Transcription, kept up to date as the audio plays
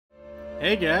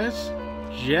Hey guys,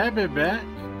 Jabby back.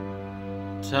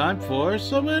 Time for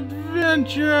some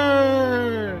adventure!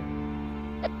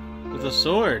 With a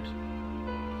sword.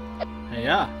 Hey,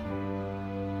 yeah.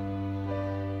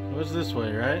 It was this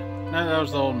way, right? No, that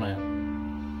was the old man.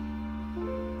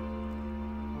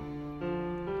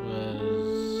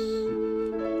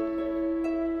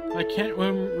 I can't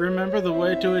remember the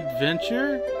way to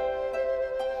adventure?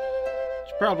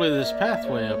 It's probably this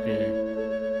pathway up here.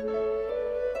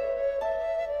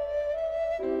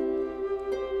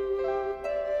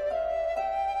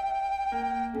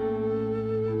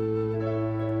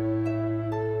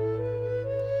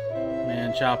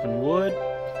 Man chopping wood.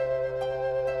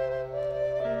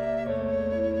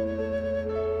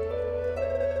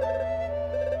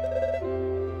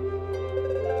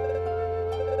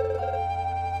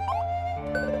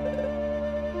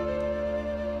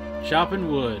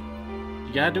 Chopping wood.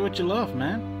 You gotta do what you love,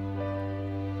 man.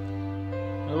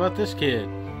 What about this kid?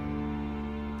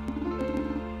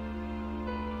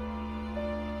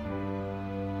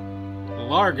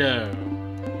 Largo.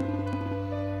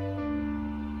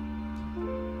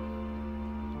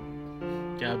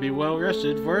 Gotta be well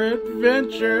rested for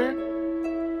adventure.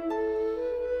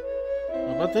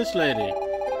 What about this lady?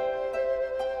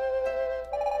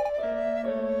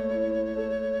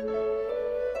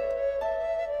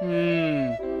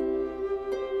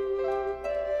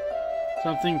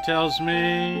 Something tells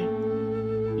me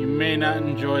you may not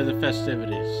enjoy the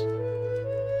festivities.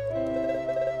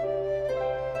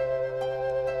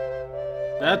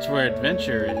 That's where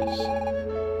adventure is.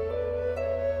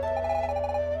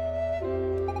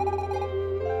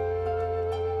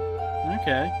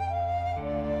 Okay.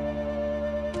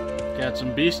 Got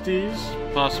some beasties,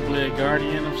 possibly a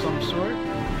guardian of some sort.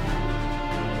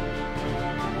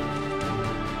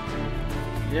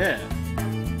 Yeah.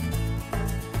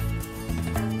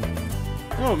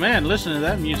 Oh man, listen to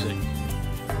that music.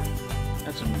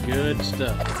 That's some good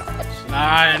stuff.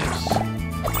 Slimes!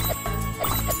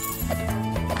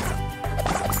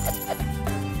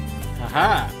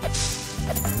 Haha!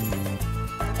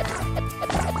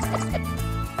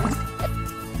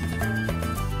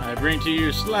 I bring to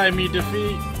you slimy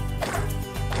defeat.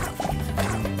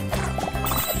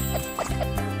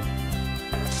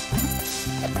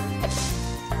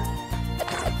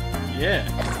 Yeah.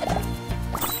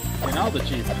 And all the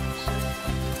achievements.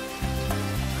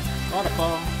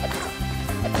 Waterfall.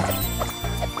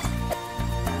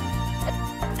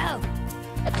 Oh.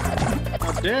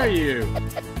 How dare you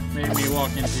make me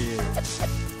walk into you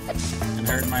and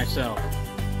hurt myself.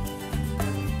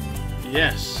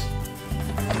 Yes.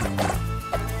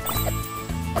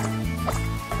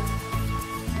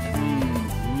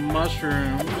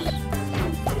 Mushrooms.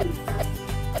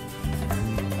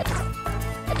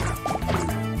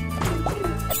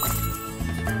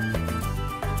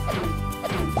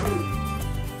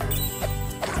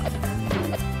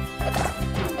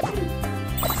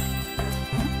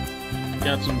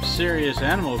 Got some serious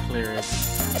animal clearance.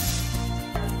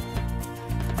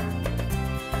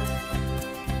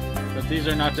 But these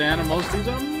are not the animals, these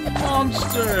are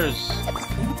monsters!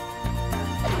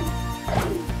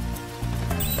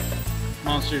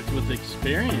 Monsters with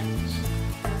experience.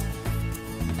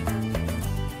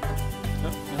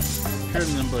 Oh, no. Trim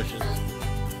them bushes.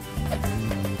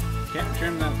 Can't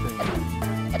trim that thing.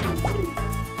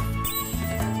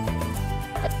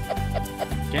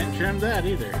 Can't trim that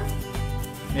either.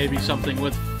 Maybe something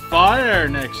with fire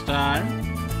next time.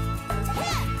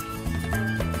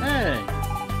 Hey!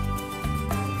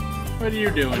 What are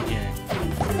you doing here?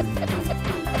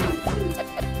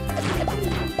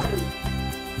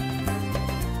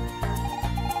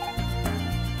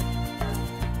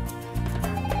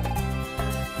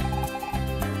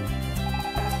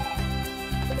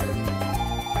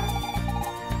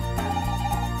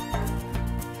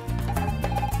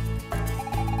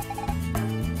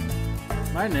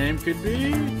 My name could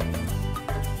be...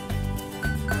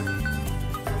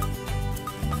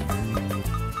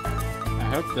 I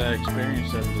hope the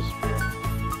experience doesn't disappear.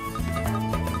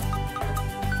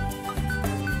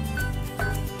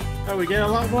 Oh, we get a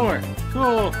lot more.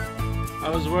 Cool. I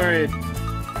was worried.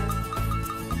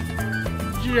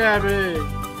 Jabby.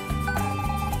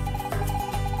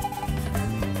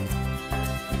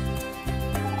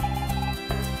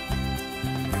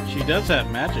 She does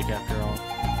have magic after all.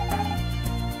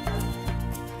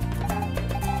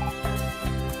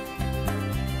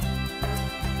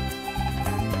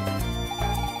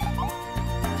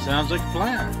 Sounds like a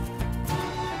plan.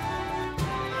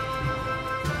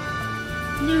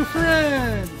 New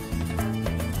friend!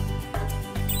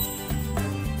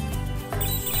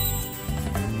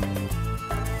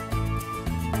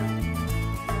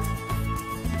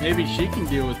 Maybe she can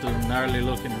deal with the gnarly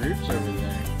looking roots over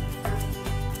there.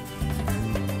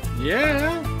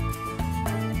 Yeah!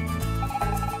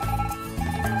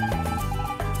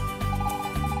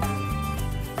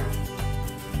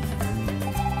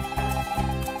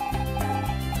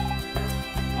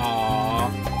 Aww.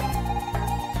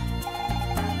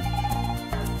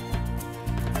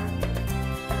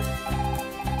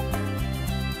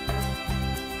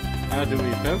 How do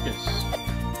we focus?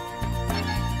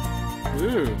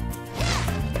 Ooh.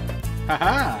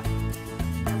 Haha.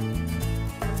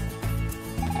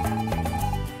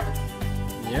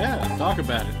 Yeah, talk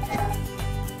about it.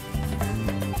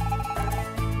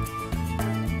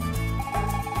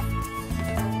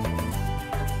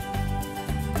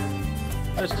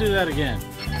 Let's do that again.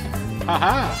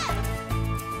 Haha.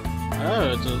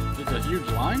 Oh, it's a huge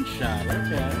line shot.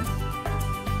 Okay.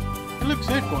 Hey, look,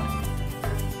 save point.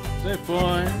 Save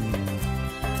point.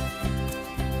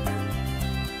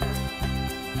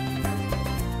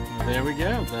 There we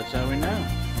go. That's how we know.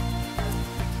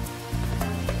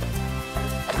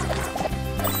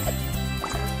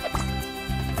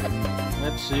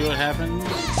 Let's see what happens.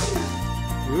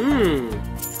 Ooh.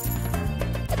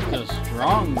 It's a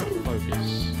strong focus.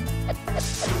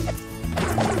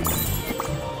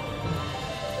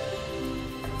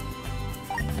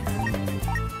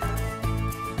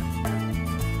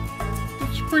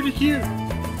 It's pretty cute.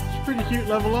 It's a pretty cute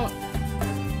level up.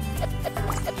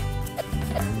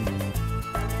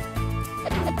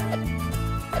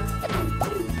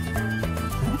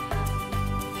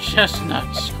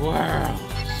 Chestnut squirrels.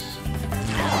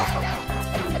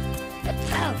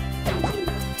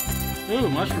 Ooh,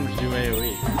 mushrooms do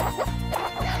AoE.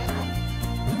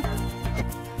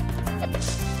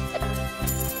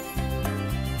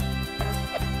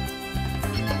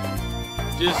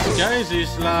 Disguisey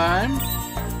slime.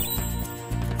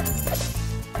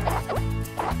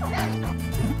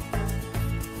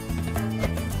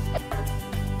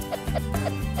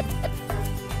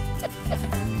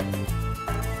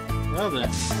 Well then.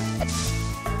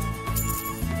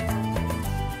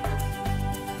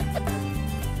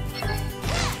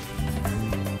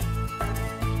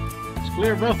 It's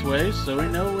clear both ways, so we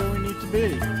know where we need to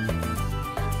be.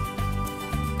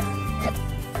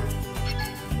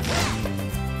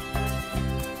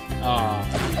 Aw.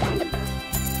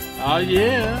 Oh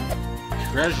yeah!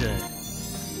 Treasure.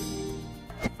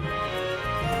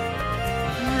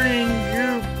 Green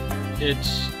goop. It's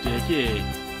sticky.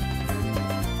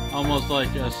 Almost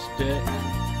like a stick.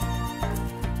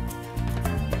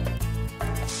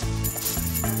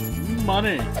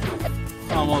 Money.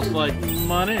 Almost like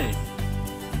money.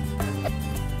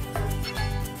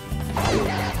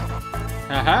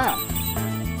 Haha.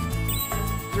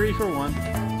 3 for 1.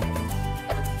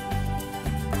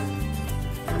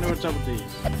 I wonder what's up with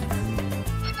these.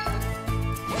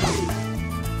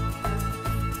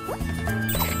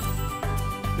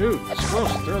 Ooh,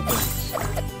 squirrels throw things.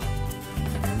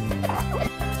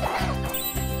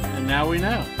 And now we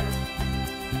know.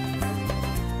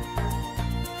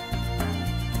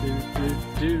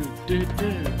 Do.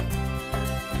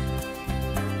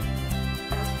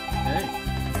 Hey.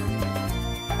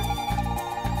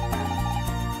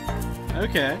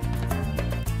 Okay.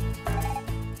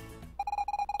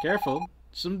 Careful.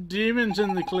 Some demons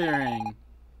in the clearing.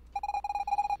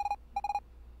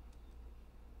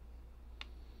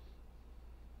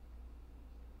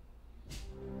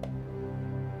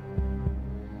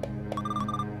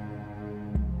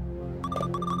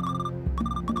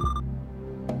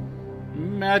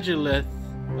 Magilith.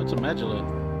 What's a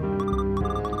Magilith?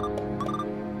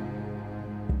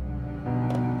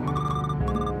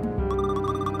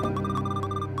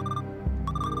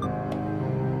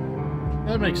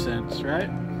 That makes sense, right?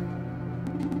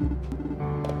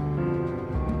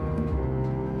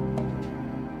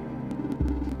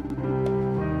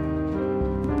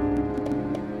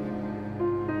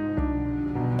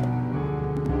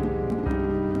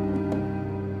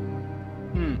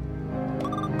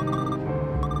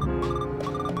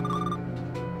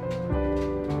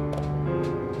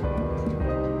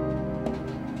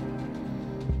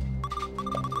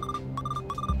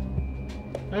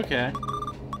 Okay.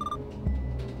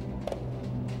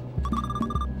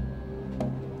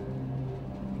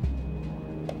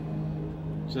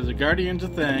 So the Guardian's a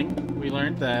thing. We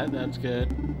learned that. That's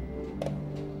good.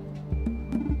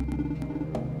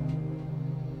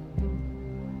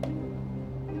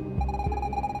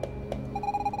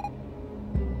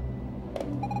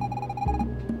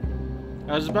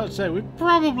 I was about to say, we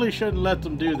probably shouldn't let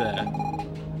them do that.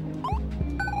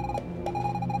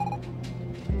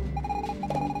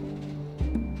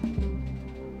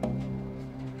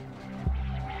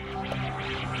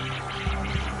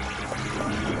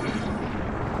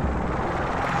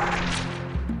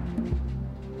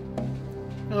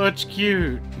 Oh, it's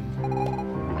cute.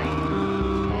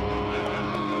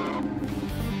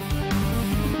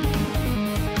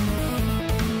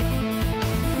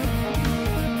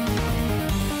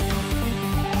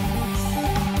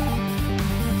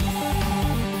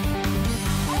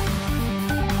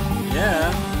 Yeah.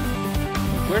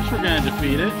 Of course we're gonna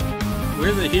defeat it.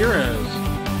 We're the heroes.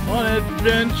 On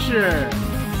adventure!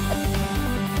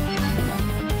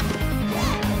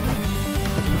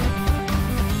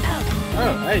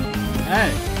 Oh, hey,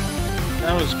 hey.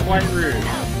 That was quite rude.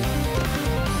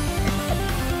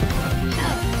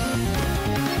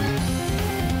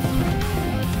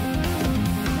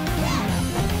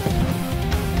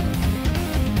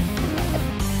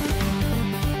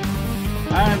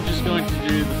 I'm just going to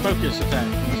do the focus attack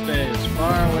and stay as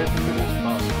far away from it as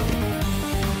possible.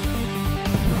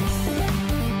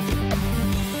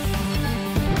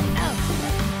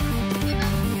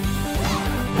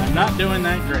 I'm not doing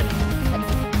that great.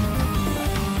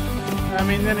 I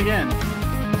mean, then again,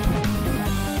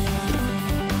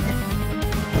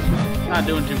 not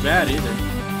doing too bad either.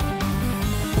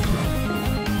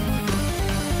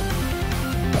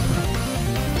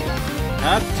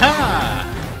 Atta!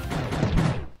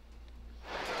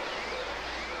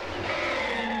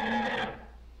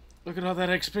 Look at all that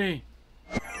XP.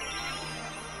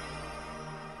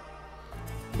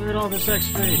 Look at all this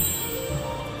XP.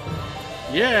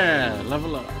 Yeah,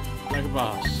 level up like a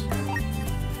boss.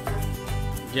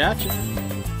 Gotcha.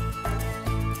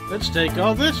 Let's take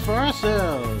all this for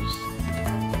ourselves.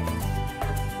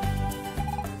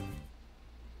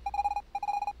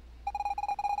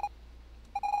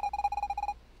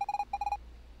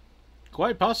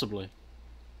 Quite possibly.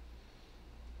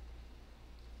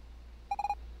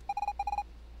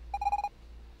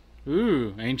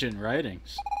 Ooh, ancient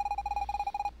writings.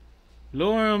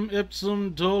 Lorem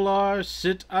ipsum dolor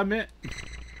sit amit.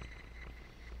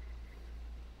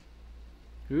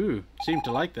 Ooh, seem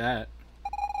to like that.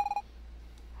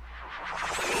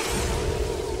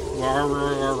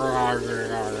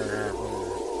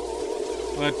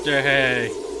 What the hey?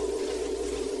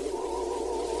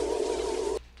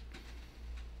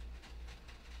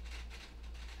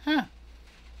 Huh.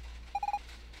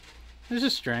 This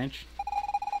is strange.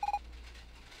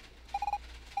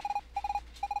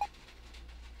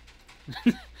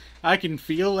 I can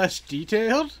feel less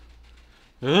detailed?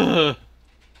 Ugh.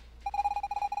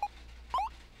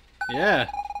 Yeah.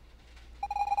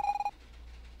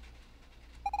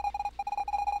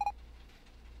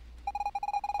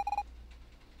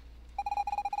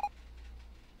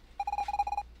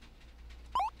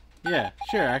 Yeah,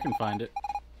 sure, I can find it.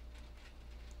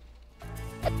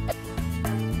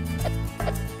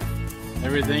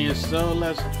 Everything is so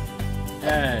less...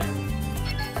 Hey.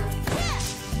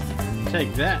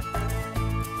 Take that.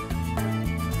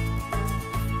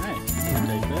 Hey, I'm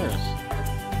gonna take this.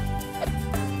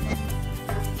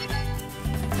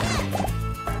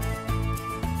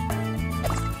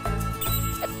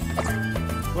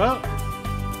 Well,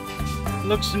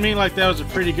 looks to me like that was a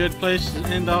pretty good place to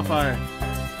end off our...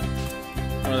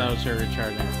 Oh, that was her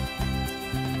recharging.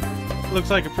 Looks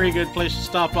like a pretty good place to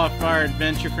stop off our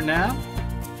adventure for now.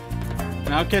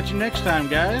 And I'll catch you next time,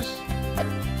 guys.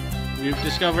 We've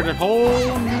discovered a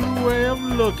whole new way of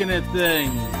looking at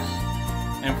things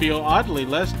and feel oddly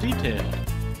less detailed.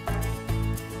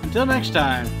 Until next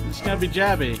time, this is gonna be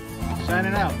Jabby,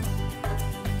 signing out.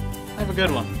 Have a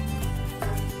good one.